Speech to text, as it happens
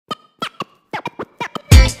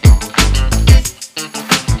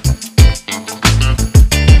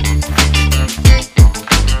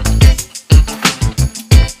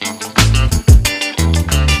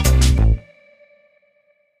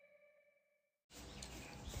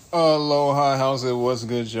Aloha, how's it? What's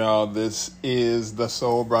good, y'all? This is the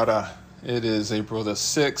Soul Brother. It is April the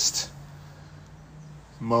 6th.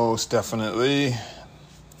 Most definitely.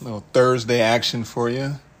 Little Thursday action for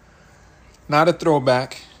you. Not a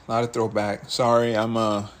throwback. Sorry, I'm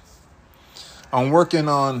working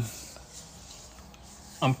on,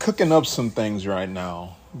 I'm cooking up some things right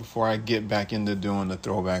now before I get back into doing the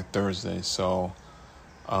Throwback Thursday. So,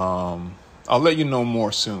 I'll let you know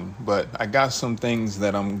more soon, but I got some things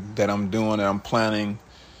that I'm doing and I'm planning.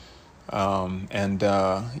 I'll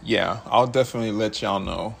definitely let y'all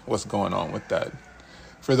know what's going on with that.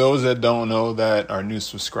 For those that don't know that are new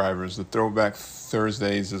subscribers, the Throwback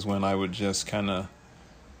Thursdays is when I would just do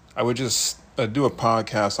a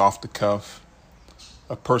podcast off the cuff,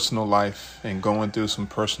 a personal life, and going through some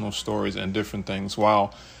personal stories and different things.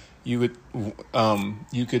 While you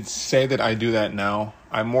could say that I do that now,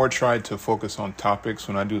 I more try to focus on topics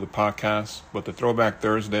when I do the podcast. But the Throwback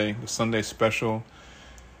Thursday, the Sunday special,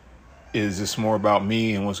 is just more about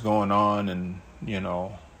me and what's going on, and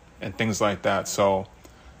and things like that. So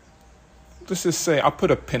let's just say I'll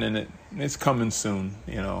put a pin in it. It's coming soon,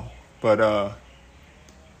 But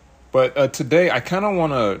today I kind of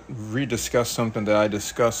want to rediscuss something that I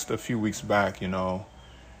discussed a few weeks back,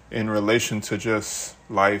 in relation to just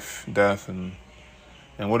life, death, and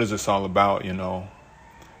what is this all about,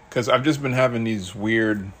 Because I've just been having these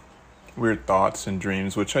weird thoughts and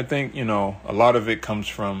dreams, which I think, a lot of it comes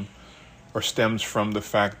from or stems from the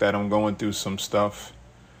fact that I'm going through some stuff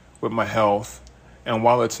with my health. And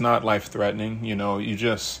while it's not life-threatening, you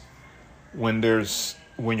just, when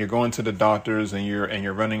you're going to the doctors and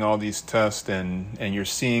you're running all these tests and you're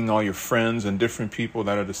seeing all your friends and different people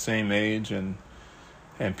that are the same age and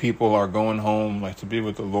people are going home like to be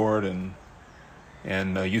with the Lord and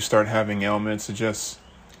you start having ailments,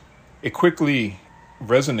 it quickly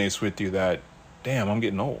resonates with you that, damn, I'm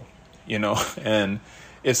getting old, and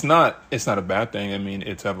it's not a bad thing. I mean,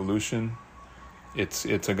 it's evolution. It's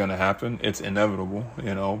going to happen. It's inevitable,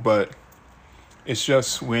 but it's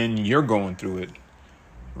just when you're going through it,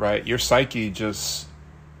 right? Your psyche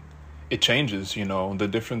it changes, the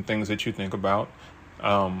different things that you think about,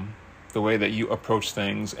 the way that you approach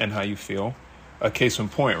things and how you feel. A case in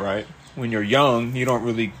point, right? When you're young, you don't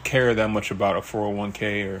really care that much about a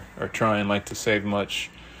 401k or trying to save much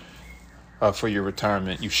for your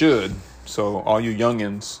retirement. You should. So all you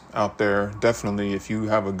youngins out there, definitely, if you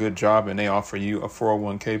have a good job and they offer you a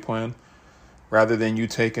 401k plan, rather than you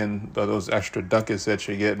taking those extra ducats that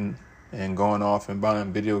you're getting and going off and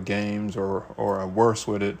buying video games or worse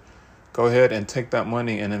with it, go ahead and take that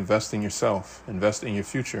money and invest in yourself, invest in your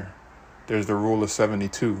future. There's the rule of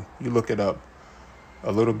 72. You look it up.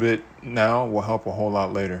 A little bit now will help a whole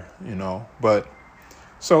lot later, But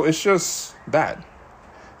so it's just that.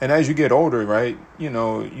 And as you get older, right,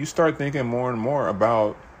 you start thinking more and more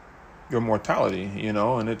about your mortality,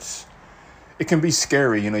 and it can be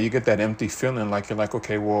scary. You get that empty feeling like you're like,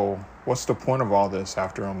 okay, well, what's the point of all this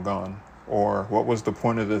after I'm gone? Or what was the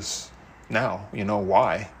point of this now?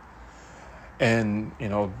 Why? And,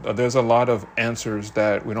 there's a lot of answers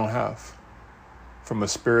that we don't have from a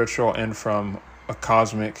spiritual and from a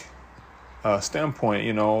cosmic standpoint,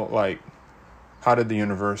 how did the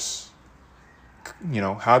universe,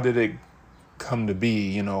 how did it come to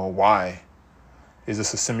be? Why is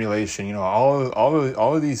this a simulation?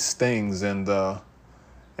 All of these things and the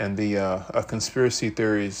conspiracy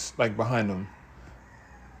theories behind them.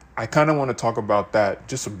 I kind of want to talk about that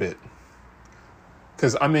just a bit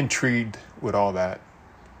because I'm intrigued with all that,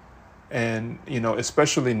 and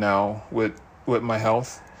especially now with my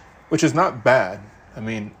health, which is not bad. I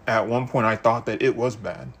mean, at one point I thought that it was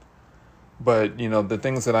bad. But, the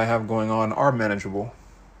things that I have going on are manageable.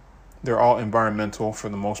 They're all environmental for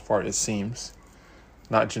the most part, it seems,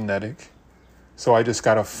 not genetic. So I just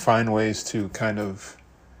got to find ways to kind of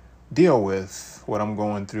deal with what I'm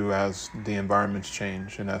going through as the environments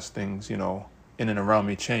change and as things, in and around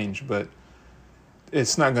me change. But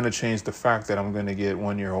it's not going to change the fact that I'm going to get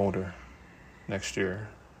 1 year older next year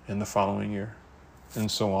and the following year and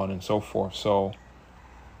so on and so forth. So,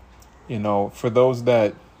 for those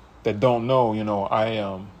that don't know,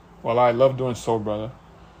 I love doing Soul Brother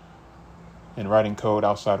and writing code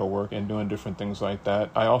outside of work and doing different things like that.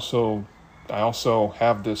 I also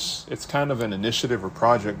have this, it's kind of an initiative or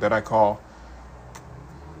project that I call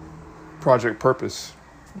Project Purpose.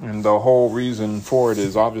 And the whole reason for it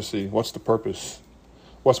is obviously, what's the purpose?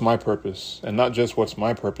 What's my purpose? And not just what's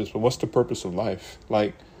my purpose, but what's the purpose of life?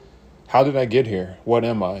 How did I get here? What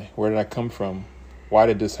am I? Where did I come from? Why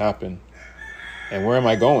did this happen? And where am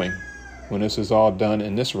I going when this is all done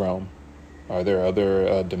in this realm? Are there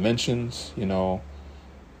other dimensions?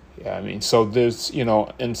 Yeah, I mean, so there's,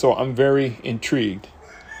 and so I'm very intrigued.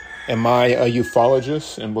 Am I a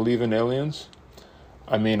ufologist and believe in aliens?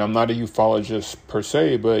 I mean, I'm not a ufologist per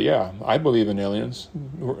se, but yeah, I believe in aliens.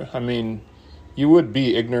 I mean, you would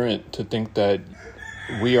be ignorant to think that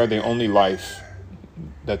we are the only life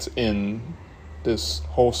that's in this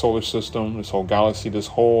whole solar system, this whole galaxy, this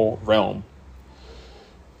whole realm.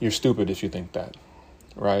 You're stupid if you think that,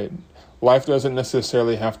 right? Life doesn't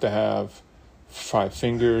necessarily have to have 5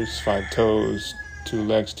 fingers, 5 toes, 2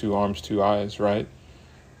 legs, 2 arms, 2 eyes, right?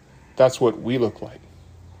 That's what we look like.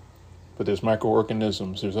 But there's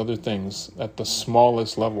microorganisms, there's other things at the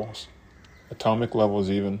smallest levels, atomic levels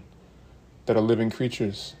even, that are living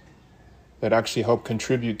creatures that actually help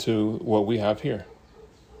contribute to what we have here.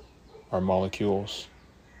 Our molecules,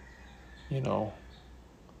 the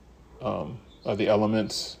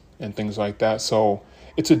elements and things like that. So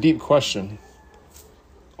it's a deep question,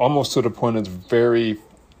 almost to the point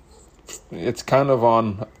it's kind of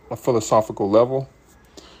on a philosophical level.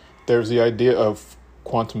 There's the idea of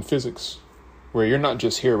quantum physics, where you're not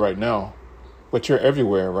just here right now, but you're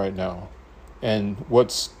everywhere right now. And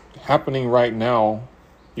what's happening right now,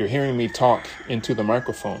 you're hearing me talk into the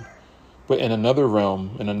microphone, but in another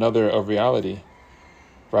realm, in another of reality,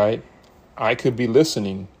 right? I could be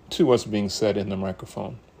listening to what's being said in the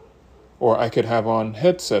microphone, or I could have on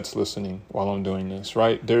headsets listening while I'm doing this,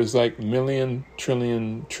 right? There's like million,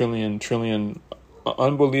 trillion,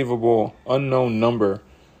 unbelievable, unknown number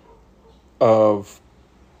of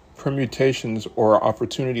permutations or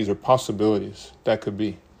opportunities or possibilities that could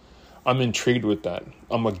be. I'm intrigued with that.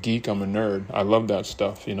 I'm a geek. I'm a nerd. I love that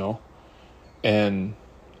stuff, and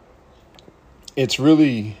it's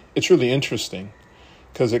really interesting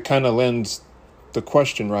because it kind of lends the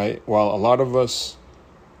question, right? While a lot of us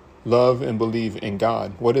love and believe in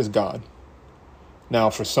God, what is God?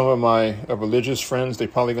 Now, for some of my religious friends, they're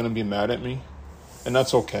probably going to be mad at me, and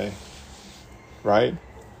that's okay, right?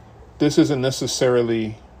 This isn't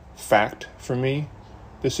necessarily fact for me.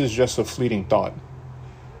 This is just a fleeting thought,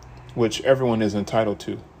 which everyone is entitled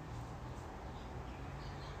to.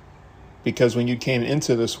 Because when you came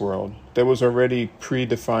into this world, there was already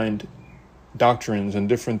predefined doctrines and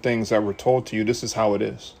different things that were told to you. This is how it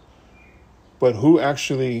is. But who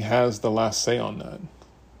actually has the last say on that?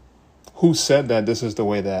 Who said that this is the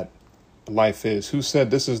way that life is? Who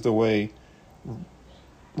said this is the way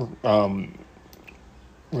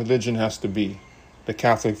religion has to be? The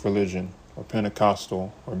Catholic religion or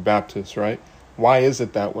Pentecostal or Baptist, right? Why is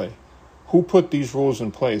it that way? Who put these rules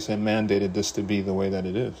in place and mandated this to be the way that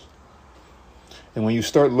it is? And when you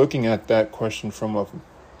start looking at that question from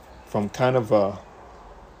kind of a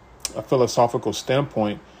philosophical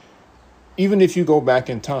standpoint, even if you go back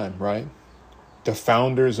in time, right? The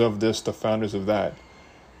founders of this, the founders of that,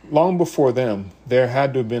 long before them, there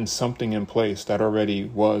had to have been something in place that already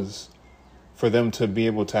was for them to be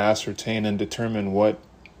able to ascertain and determine what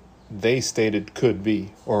they stated could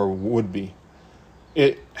be or would be.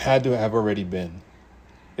 It had to have already been,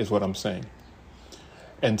 is what I'm saying.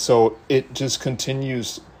 And so it just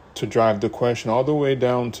continues to drive the question all the way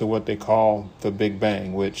down to what they call the Big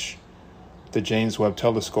Bang, which the James Webb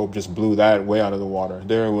Telescope just blew that way out of the water.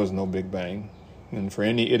 There was no Big Bang. And for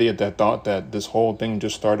any idiot that thought that this whole thing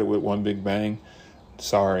just started with one Big Bang,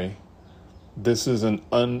 sorry. This is an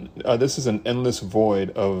endless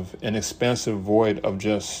void of an expansive void of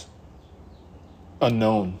just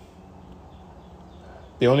unknown.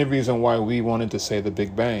 The only reason why we wanted to say the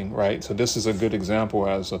Big Bang, right? So this is a good example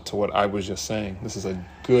as to what I was just saying. This is a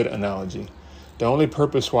good analogy. The only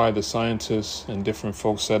purpose why the scientists and different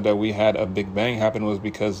folks said that we had a Big Bang happen was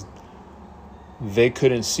because they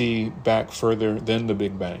couldn't see back further than the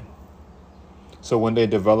Big Bang. So when they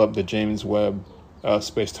developed the James Webb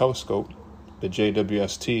Space Telescope, the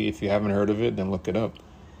JWST, if you haven't heard of it, then look it up.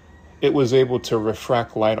 It was able to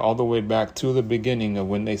refract light all the way back to the beginning of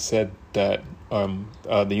when they said that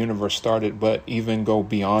the universe started, but even go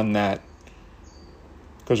beyond that.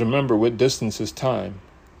 Because remember, with distance is time.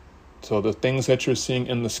 So the things that you're seeing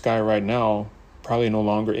in the sky right now probably no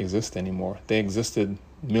longer exist anymore. They existed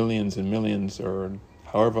millions and millions or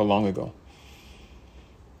however long ago.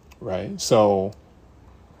 Right? So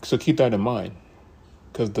keep that in mind.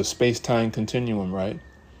 Because the space-time continuum, right?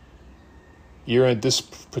 You're at this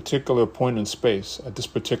particular point in space, at this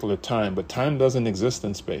particular time, but time doesn't exist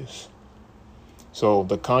in space. So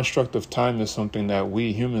the construct of time is something that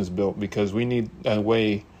we humans built because we need a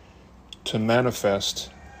way to manifest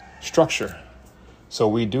structure. So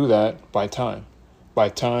we do that by time. By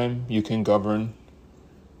time, you can govern,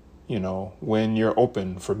 when you're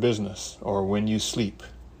open for business or when you sleep,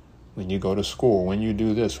 when you go to school, when you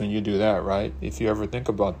do this, when you do that, right? If you ever think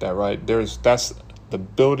about that, right? That's the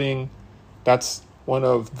building, that's one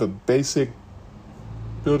of the basic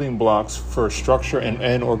building blocks for structure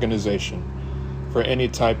and organization for any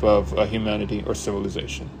type of humanity or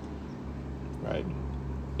civilization, right?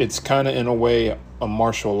 It's kind of in a way a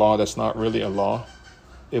martial law that's not really a law.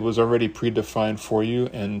 It was already predefined for you,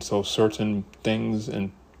 and so certain things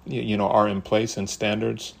and are in place and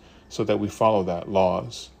standards so that we follow that.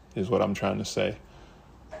 Laws is what I'm trying to say.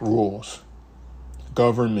 Rules,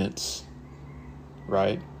 governments,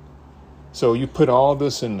 right? So you put all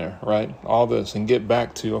this in there, right? All this, and get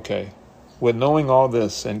back to, okay, with knowing all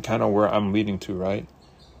this and kind of where I'm leading to, right?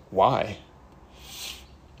 Why?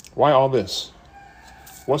 Why all this?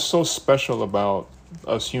 What's so special about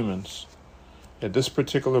us humans at this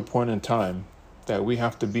particular point in time that we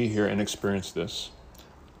have to be here and experience this?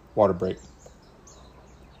 Water break.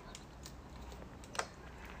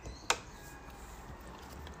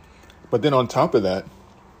 But then on top of that,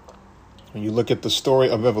 when you look at the story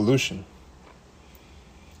of evolution,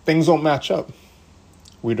 things don't match up.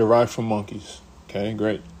 We derived from monkeys. Okay,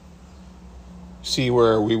 great. See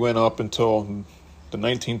where we went up until the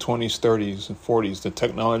 1920s, 30s, and 40s. The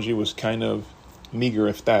technology was kind of meager,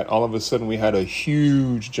 if that. All of a sudden, we had a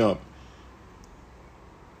huge jump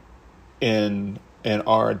in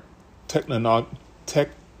our technological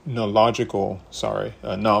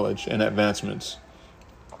knowledge and advancements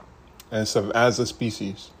as a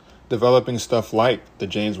species, developing stuff like the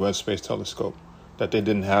James Webb Space Telescope that they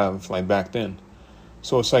didn't have like back then.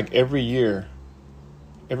 So it's like every year,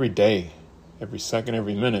 every day, every second,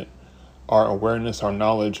 every minute, our awareness, our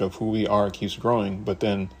knowledge of who we are keeps growing. But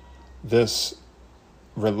then this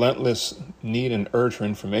relentless need and urge for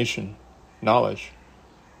information, knowledge,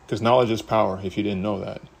 because knowledge is power. If you didn't know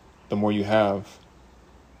that, the more you have,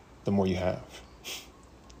 the more you have.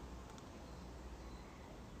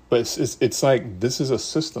 But it's like this is a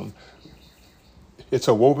system. It's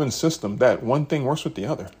a woven system that one thing works with the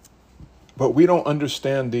other. But we don't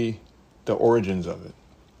understand the origins of it.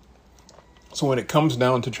 So when it comes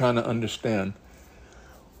down to trying to understand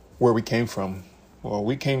where we came from, well,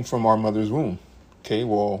 we came from our mother's womb. Okay,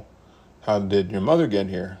 well, how did your mother get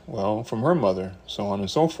here? Well, from her mother, so on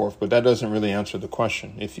and so forth. But that doesn't really answer the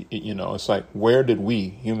question. If it's like, where did we,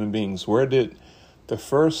 human beings, where did the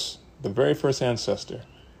very first ancestor,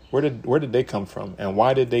 where did they come from? And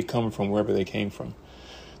why did they come from wherever they came from?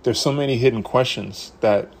 There's so many hidden questions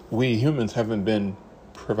that we humans haven't been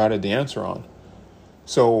provided the answer on.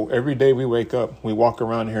 So every day we wake up, we walk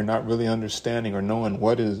around here not really understanding or knowing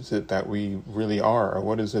what is it that we really are or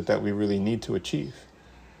what is it that we really need to achieve.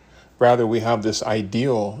 Rather, we have this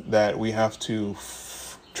ideal that we have to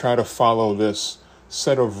try to follow this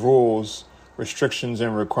set of rules, restrictions,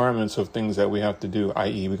 and requirements of things that we have to do,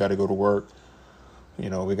 i.e. we got to go to work. We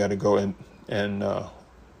got to go and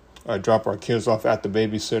drop our kids off at the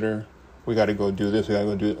babysitter. We got to go do this. We got to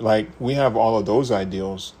go do it. Like, we have all of those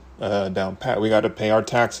ideals down pat. We got to pay our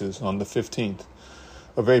taxes on the 15th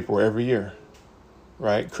of April every year,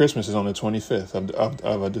 right? Christmas is on the 25th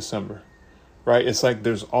of December, right? It's like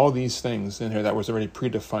there's all these things in here that was already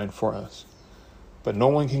predefined for us, but no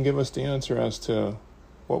one can give us the answer as to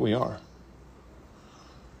what we are.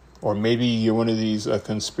 Or maybe you're one of these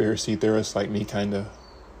conspiracy theorists like me, kind of,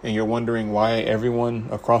 and you're wondering why everyone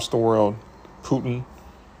across the world, Putin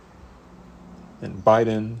and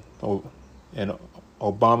Biden and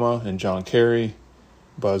Obama and John Kerry,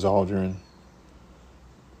 Buzz Aldrin,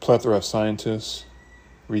 plethora of scientists,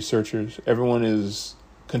 researchers, everyone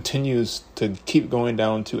continues to keep going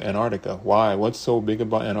down to Antarctica. Why? What's so big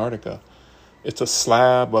about Antarctica? It's a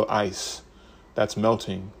slab of ice that's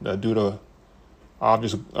melting due to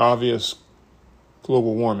obvious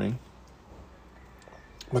global warming.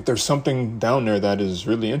 But there's something down there that is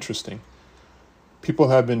really interesting. People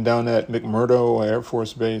have been down at McMurdo Air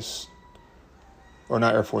Force Base, or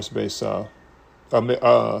not Air Force Base,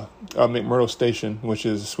 McMurdo Station, which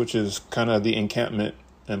is kind of the encampment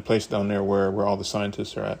and place down there where all the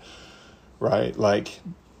scientists are at, right? Like,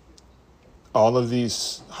 all of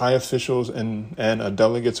these high officials and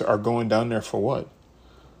delegates are going down there for what?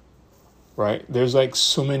 Right? There's like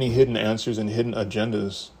so many hidden answers and hidden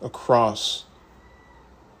agendas across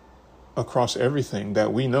everything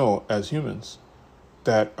that we know as humans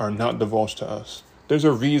that are not divulged to us. There's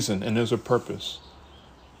a reason and there's a purpose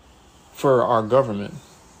for our government,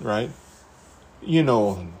 right? You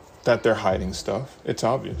know that they're hiding stuff. It's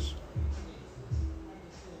obvious.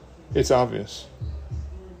 It's obvious.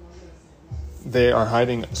 They are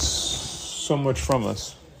hiding so much from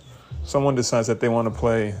us. Someone decides that they want to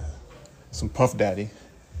play some Puff Daddy,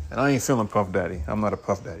 And I ain't feeling Puff Daddy. I'm not a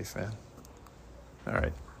Puff Daddy fan. All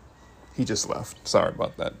right. He just left. Sorry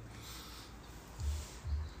about that.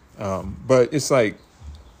 But it's like,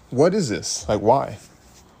 what is this? Like, why?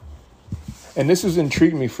 And this has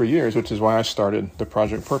intrigued me for years, which is why I started the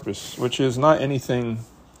Project Purpose, which is not anything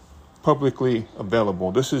publicly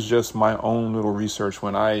available. This is just my own little research.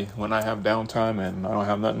 When I have downtime and I don't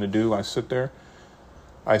have nothing to do, I sit there.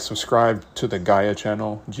 I subscribe to the Gaia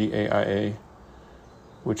channel, GAIA,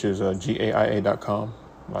 which is GAIA.com.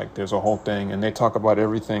 Like, there's a whole thing, and they talk about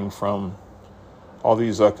everything from all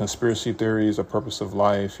these conspiracy theories, a purpose of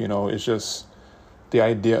life. You know, it's just the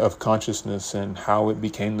idea of consciousness and how it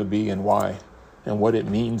became to be and why, and what it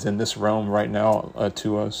means in this realm right now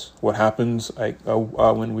to us. What happens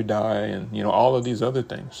when we die, and you know, all of these other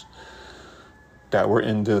things, that we're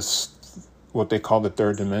in this, what they call the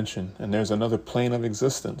third dimension, and there's another plane of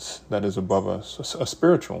existence that is above us, a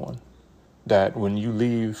spiritual one, that when you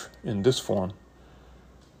leave in this form,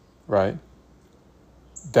 right,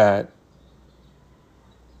 that,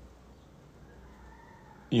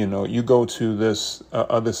 you know, you go to this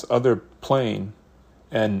other plane,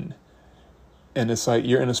 and it's like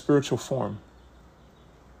you're in a spiritual form,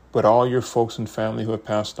 but all your folks and family who have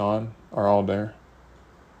passed on are all there,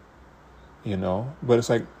 you know. But it's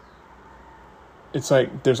like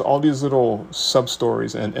there's all these little sub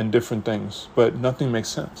stories and different things, but nothing makes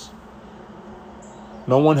sense.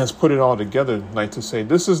 No one has put it all together, like to say,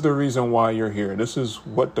 this is the reason why you're here. This is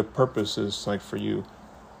what the purpose is like for you.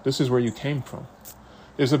 This is where you came from.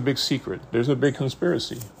 There's a big secret. There's a big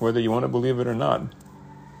conspiracy. Whether you want to believe it or not,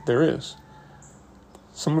 there is.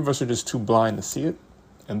 Some of us are just too blind to see it.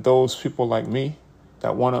 And those people like me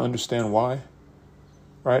that want to understand why,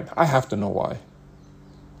 right? I have to know why.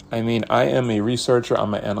 I mean, I am a researcher.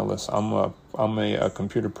 I'm an analyst. I'm a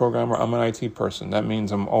computer programmer. I'm an IT person. That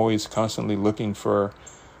means I'm always constantly looking for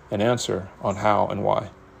an answer on how and why.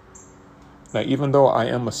 Now, even though I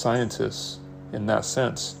am a scientist in that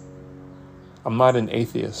sense, I'm not an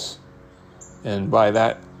atheist. And by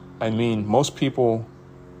that, I mean most people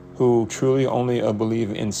who truly only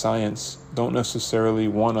believe in science don't necessarily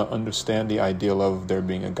want to understand the ideal of there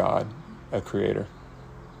being a God, a creator,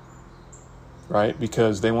 right?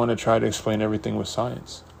 Because they want to try to explain everything with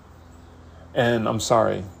science. And I'm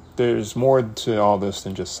sorry, there's more to all this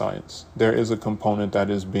than just science. There is a component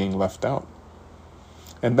that is being left out.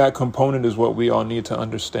 And that component is what we all need to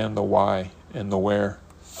understand, the why and the where.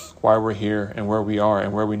 Why we're here and where we are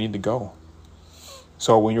and where we need to go.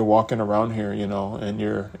 So when you're walking around here, you know, and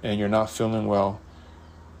you're not feeling well,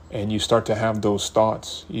 and you start to have those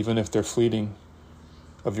thoughts, even if they're fleeting,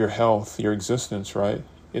 of your health, your existence, right?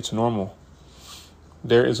 It's normal.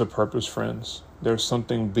 There is a purpose, friends. There's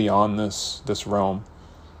something beyond this realm.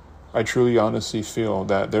 I truly honestly feel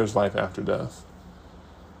that there's life after death.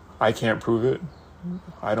 I can't prove it.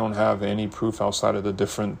 I don't have any proof outside of the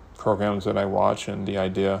different programs that I watch and the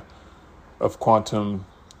idea of quantum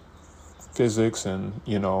physics and,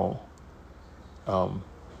 you know,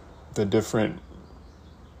 the different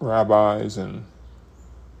rabbis and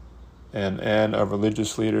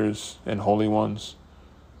religious leaders and holy ones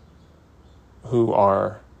who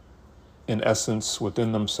are, in essence,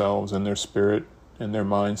 within themselves and their spirit and their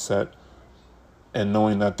mindset, and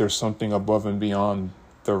knowing that there's something above and beyond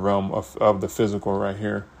the realm of the physical right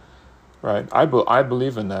here, right? I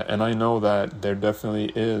believe in that, and I know that there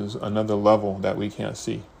definitely is another level that we can't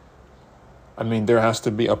see. I mean, there has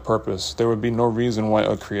to be a purpose. There would be no reason why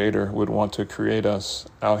a creator would want to create us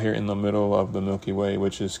out here in the middle of the Milky Way,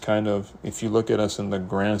 which is kind of, if you look at us in the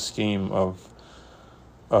grand scheme of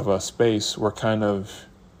a space, we're kind of,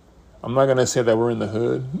 I'm not going to say that we're in the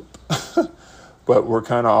hood, but we're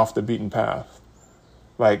kind of off the beaten path.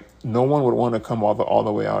 Like, no one would want to come all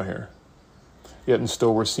the way out here. Yet and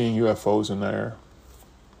still we're seeing UFOs in the air.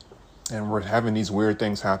 And we're having these weird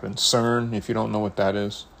things happen. CERN, if you don't know what that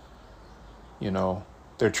is, you know,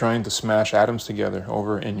 they're trying to smash atoms together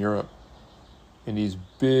over in Europe. In these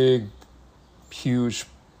big, huge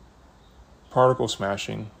particle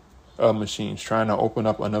smashing machines, trying to open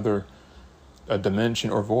up another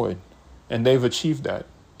dimension or void. And they've achieved that.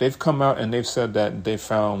 They've come out and they've said that they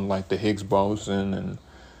found like the Higgs boson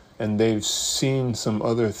and they've seen some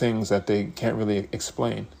other things that they can't really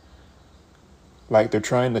explain. Like they're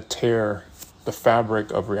trying to tear the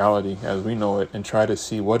fabric of reality as we know it and try to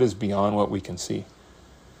see what is beyond what we can see.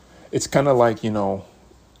 It's kind of like, you know,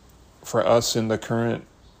 for us in the current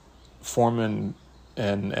form and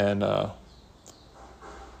in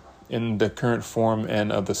the current form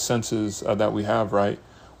and of the senses that we have, right?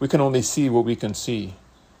 We can only see what we can see.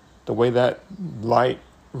 The way that light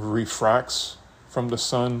refracts from the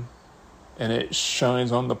sun and it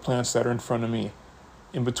shines on the plants that are in front of me.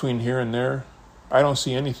 In between here and there, I don't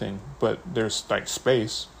see anything, but there's like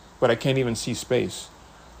space, but I can't even see space,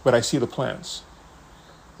 but I see the plants,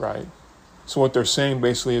 right? So what they're saying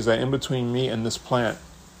basically is that in between me and this plant,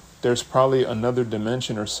 there's probably another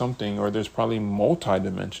dimension or something, or there's probably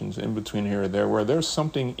multi-dimensions in between here or there, where there's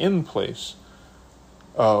something in place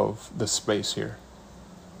of the space here.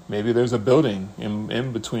 Maybe there's a building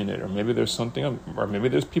in between it, or maybe there's something, or maybe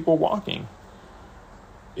there's people walking.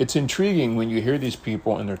 It's intriguing when you hear these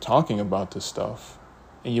people and they're talking about this stuff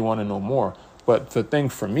and you want to know more. But the thing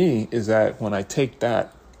for me is that when I take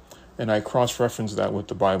that and I cross-reference that with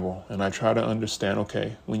the Bible and I try to understand,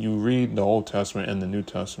 okay, when you read the Old Testament and the New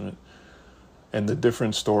Testament and the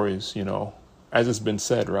different stories, as it's been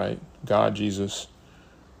said, right? God, Jesus,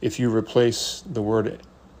 if you replace the word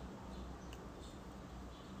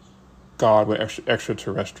God with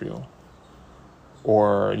extraterrestrial,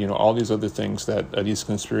 or, all these other things that these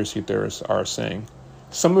conspiracy theorists are saying,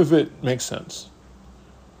 some of it makes sense.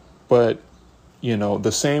 But,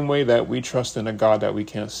 the same way that we trust in a God that we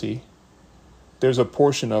can't see, there's a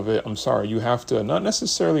portion of it, you have to, not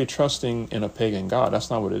necessarily trusting in a pagan God,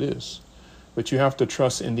 that's not what it is. But you have to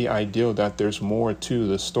trust in the ideal that there's more to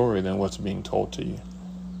the story than what's being told to you.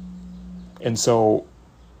 And so,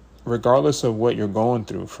 regardless of what you're going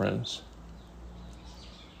through, friends,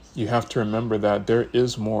 you have to remember that there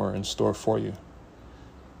is more in store for you.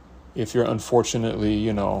 If you're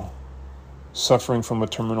unfortunately, suffering from a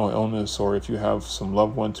terminal illness, or if you have some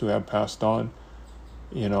loved ones who have passed on,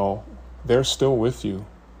 they're still with you.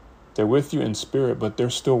 They're with you in spirit, but they're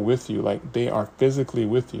still with you. Like, they are physically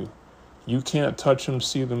with you. You can't touch them,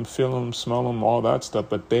 see them, feel them, smell them, all that stuff,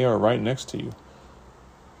 but they are right next to you,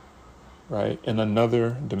 right? In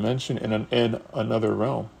another dimension, in another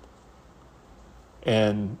realm.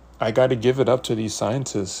 And I got to give it up to these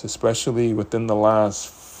scientists, especially within the last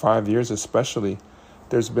 5 years, especially.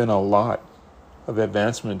 There's been a lot of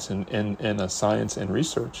advancements in science and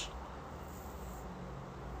research.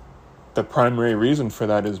 The primary reason for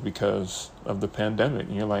that is because of the pandemic.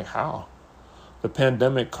 And you're like, how? The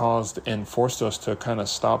pandemic caused and forced us to kind of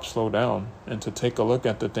stop, slow down, and to take a look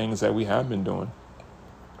at the things that we have been doing.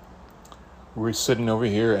 We're sitting over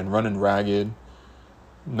here and running ragged,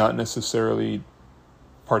 not necessarily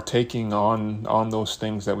partaking on those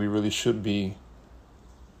things that we really should be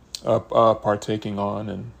partaking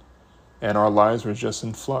on, and our lives were just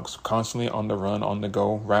in flux, constantly on the run, on the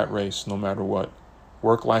go, rat race, no matter what.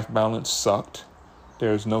 Work-life balance sucked.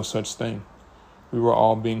 There's no such thing. We were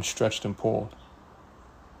all being stretched and pulled,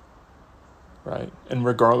 right? And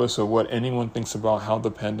regardless of what anyone thinks about how the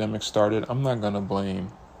pandemic started, I'm not going to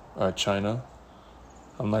blame China.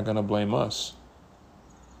 I'm not going to blame us.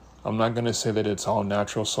 I'm not going to say that it's all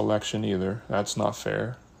natural selection either. That's not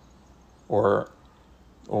fair. Or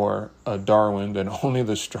a Darwin, that only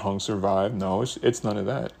the strong survive. No, it's none of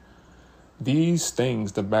that. These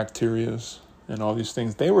things, the bacterias and all these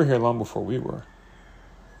things, they were here long before we were.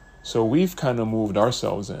 So we've kind of moved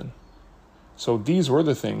ourselves in. So these were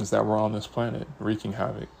the things that were on this planet wreaking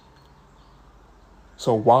havoc.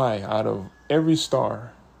 So why, out of every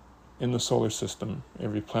star in the solar system,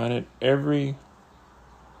 every planet, every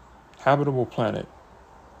habitable planet,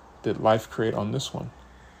 did life create on this one?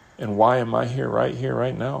 And why am I here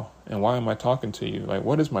right now? And why am I talking to you? Like,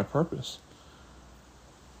 what is my purpose?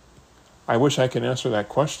 I wish I could answer that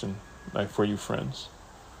question, like, for you friends.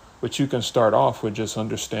 But you can start off with just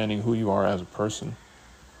understanding who you are as a person.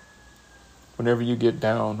 Whenever you get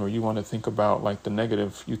down or you want to think about like the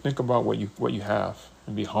negative, you think about what you have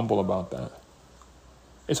and be humble about that.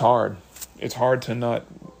 It's hard. It's hard to not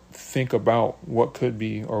think about what could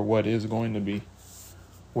be or what is going to be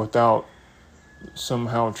without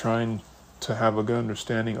somehow trying to have a good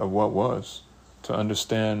understanding of what was, to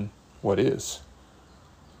understand what is.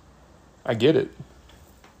 I get it.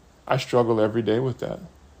 I struggle every day with that.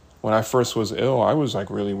 When I first was ill, I was like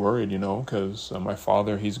really worried, because my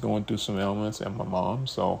father, he's going through some ailments, and my mom.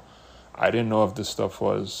 So I didn't know if this stuff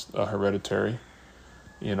was hereditary,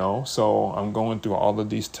 So I'm going through all of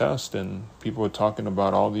these tests, and people are talking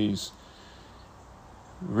about all these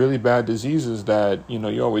really bad diseases that,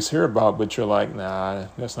 you always hear about, but you're like, nah,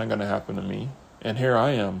 that's not going to happen to me. And here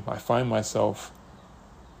I am. I find myself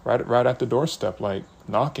right at the doorstep, like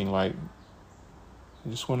knocking, like, I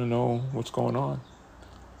just want to know what's going on.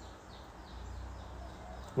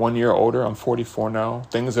 1 year older, I'm 44 now.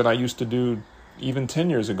 Things that I used to do even 10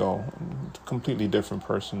 years ago, completely different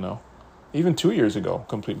person now. Even 2 years ago,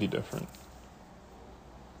 completely different.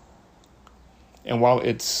 And while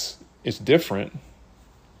it's different,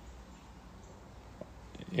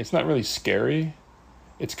 it's not really scary.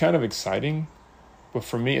 it's kind of exciting, but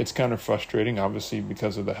for me, it's kind of frustrating, obviously,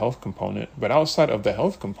 because of the health component. But outside of the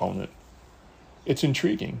health component, it's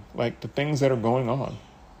intriguing, like the things that are going on.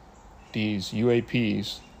 These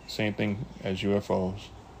UAPs, same thing as UFOs,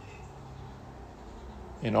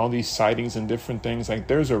 and all these sightings and different things. Like,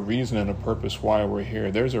 there's a reason and a purpose why we're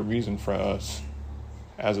here. There's a reason for us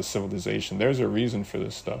as a civilization. There's a reason for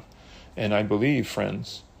this stuff. And I believe,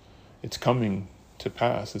 friends, it's coming to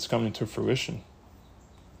pass. It's coming to fruition.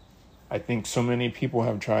 I think so many people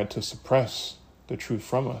have tried to suppress the truth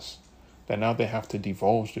from us that now they have to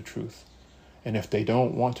divulge the truth. And if they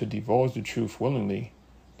don't want to divulge the truth willingly,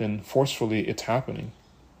 then forcefully it's happening.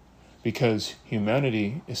 Because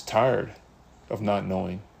humanity is tired of not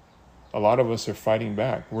knowing. A lot of us are fighting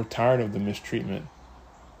back. We're tired of the mistreatment,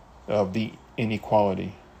 of the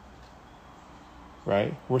inequality,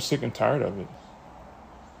 right? We're sick and tired of it.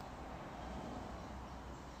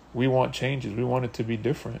 We want changes. We want it to be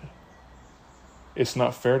different. It's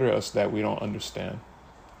not fair to us that we don't understand.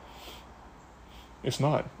 It's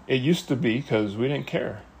not. It used to be because we didn't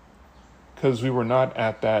care. Because we were not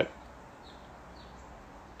at that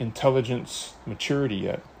intelligence maturity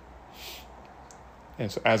yet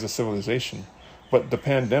as a civilization. But the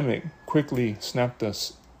pandemic quickly snapped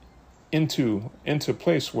us into a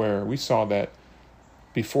place where we saw that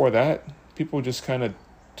before that, people just kind of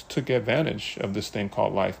took advantage of this thing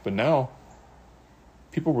called life. But now,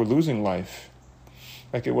 people were losing life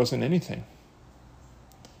like it wasn't anything.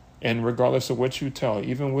 And regardless of what you tell,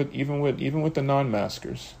 even with the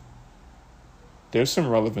non-maskers, there's some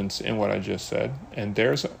relevance in what I just said, and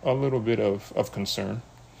there's a little bit of concern.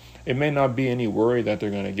 It may not be any worry that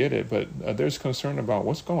they're going to get it, but there's concern about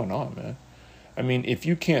what's going on, man. I mean, if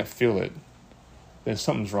you can't feel it, then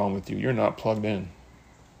something's wrong with you. You're not plugged in.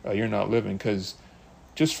 You're not living, because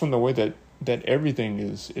just from the way that everything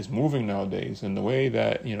is moving nowadays, and the way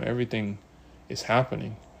that everything is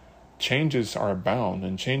happening, changes are abound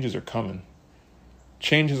and changes are coming.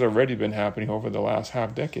 Change has already been happening over the last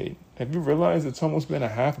half decade. Have you realized it's almost been a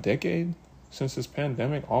half decade since this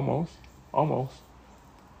pandemic? Almost.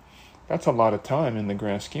 That's a lot of time in the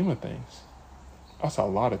grand scheme of things. That's a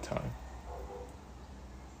lot of time.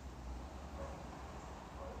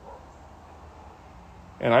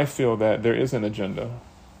 And I feel that there is an agenda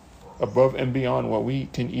above and beyond what we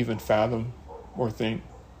can even fathom or think.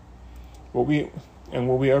 Will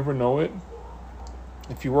we ever know it?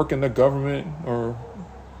 If you work in the government or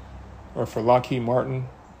for Lockheed Martin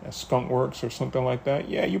at Skunk Works or something like that,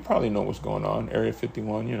 yeah, you probably know what's going on. Area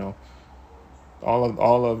 51,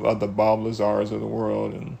 all of the Bob Lazars of the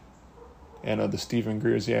world and the Stephen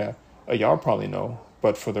Greers, yeah, y'all probably know.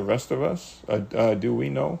 But for the rest of us, do we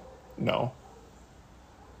know? No.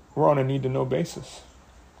 We're on a need-to-know basis.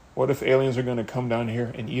 What if aliens are going to come down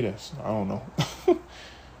here and eat us? I don't know.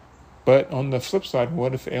 But on the flip side,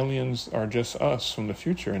 what if aliens are just us from the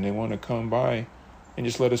future and they want to come by and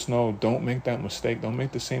just let us know, don't make that mistake. Don't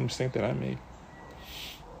make the same mistake that I made.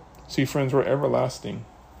 See, friends, we're everlasting.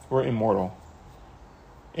 We're immortal.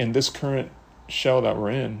 In this current shell that we're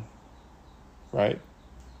in, right,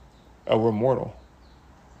 we're mortal.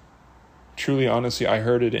 Truly, honestly, I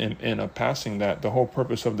heard it in a passing that the whole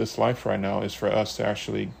purpose of this life right now is for us to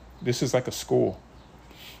actually, this is like a school,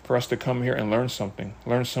 for us to come here and learn something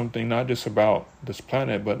not just about this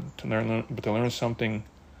planet, but to learn something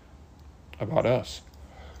about us,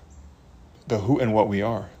 the who and what we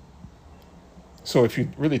are. So if you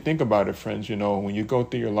really think about it, friends, when you go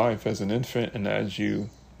through your life as an infant and as you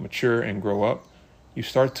mature and grow up, you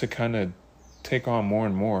start to kind of take on more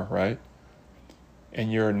and more, right?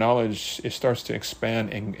 And your knowledge, it starts to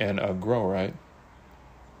expand and grow, right?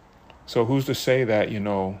 So who's to say that,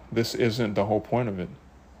 this isn't the whole point of it?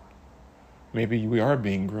 Maybe we are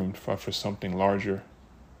being groomed for something larger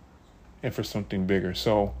and for something bigger.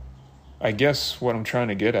 So I guess what I'm trying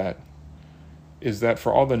to get at is that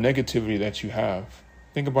for all the negativity that you have,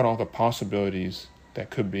 think about all the possibilities that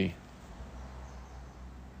could be.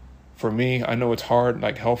 For me, I know it's hard,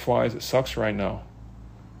 like health-wise, it sucks right now.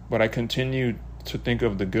 But I continue to think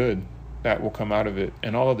of the good that will come out of it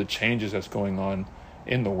and all of the changes that's going on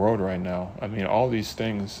in the world right now. I mean, all these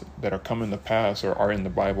things that are coming to pass or are in the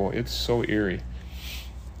Bible, it's so eerie.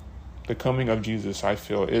 The coming of Jesus, I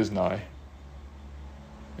feel, is nigh.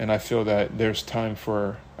 And I feel that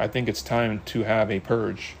I think it's time to have a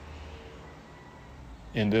purge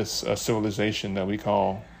in this civilization that we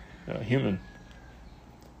call human.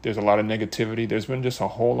 There's a lot of negativity. There's been just a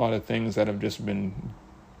whole lot of things that have just been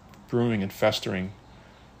brewing and festering,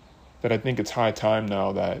 that I think it's high time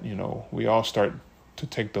now that, we all start to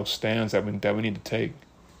take those stands that we need to take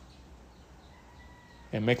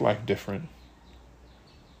and make life different.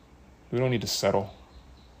 We don't need to settle.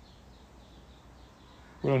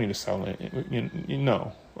 We don't need to settle. We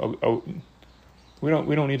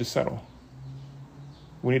don't need to settle.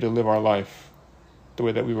 We need to live our life the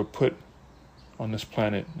way that we were put on this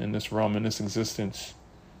planet, in this realm, in this existence,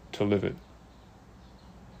 to live it.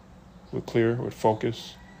 With clear, with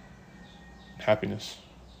focus, and happiness.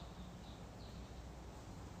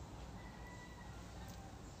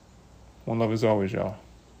 One love as always, y'all.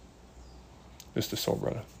 It's the Soul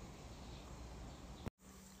Brother.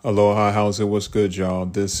 Aloha, how's it? What's good, y'all?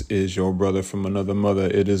 This is your brother from another mother.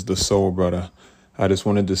 It is the Soul Brother. I just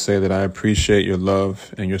wanted to say that I appreciate your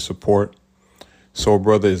love and your support. Soul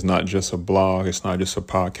Brother is not just a blog. It's not just a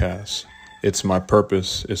podcast. It's my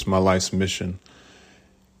purpose. It's my life's mission.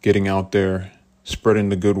 Getting out there, spreading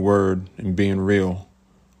the good word and being real.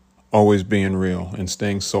 Always being real and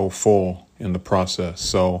staying soulful in the process.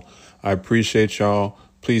 So I appreciate y'all.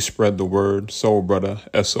 Please spread the word. Soul Brother,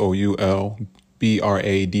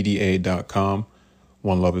 SoulBradda.com.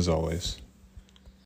 One love as always.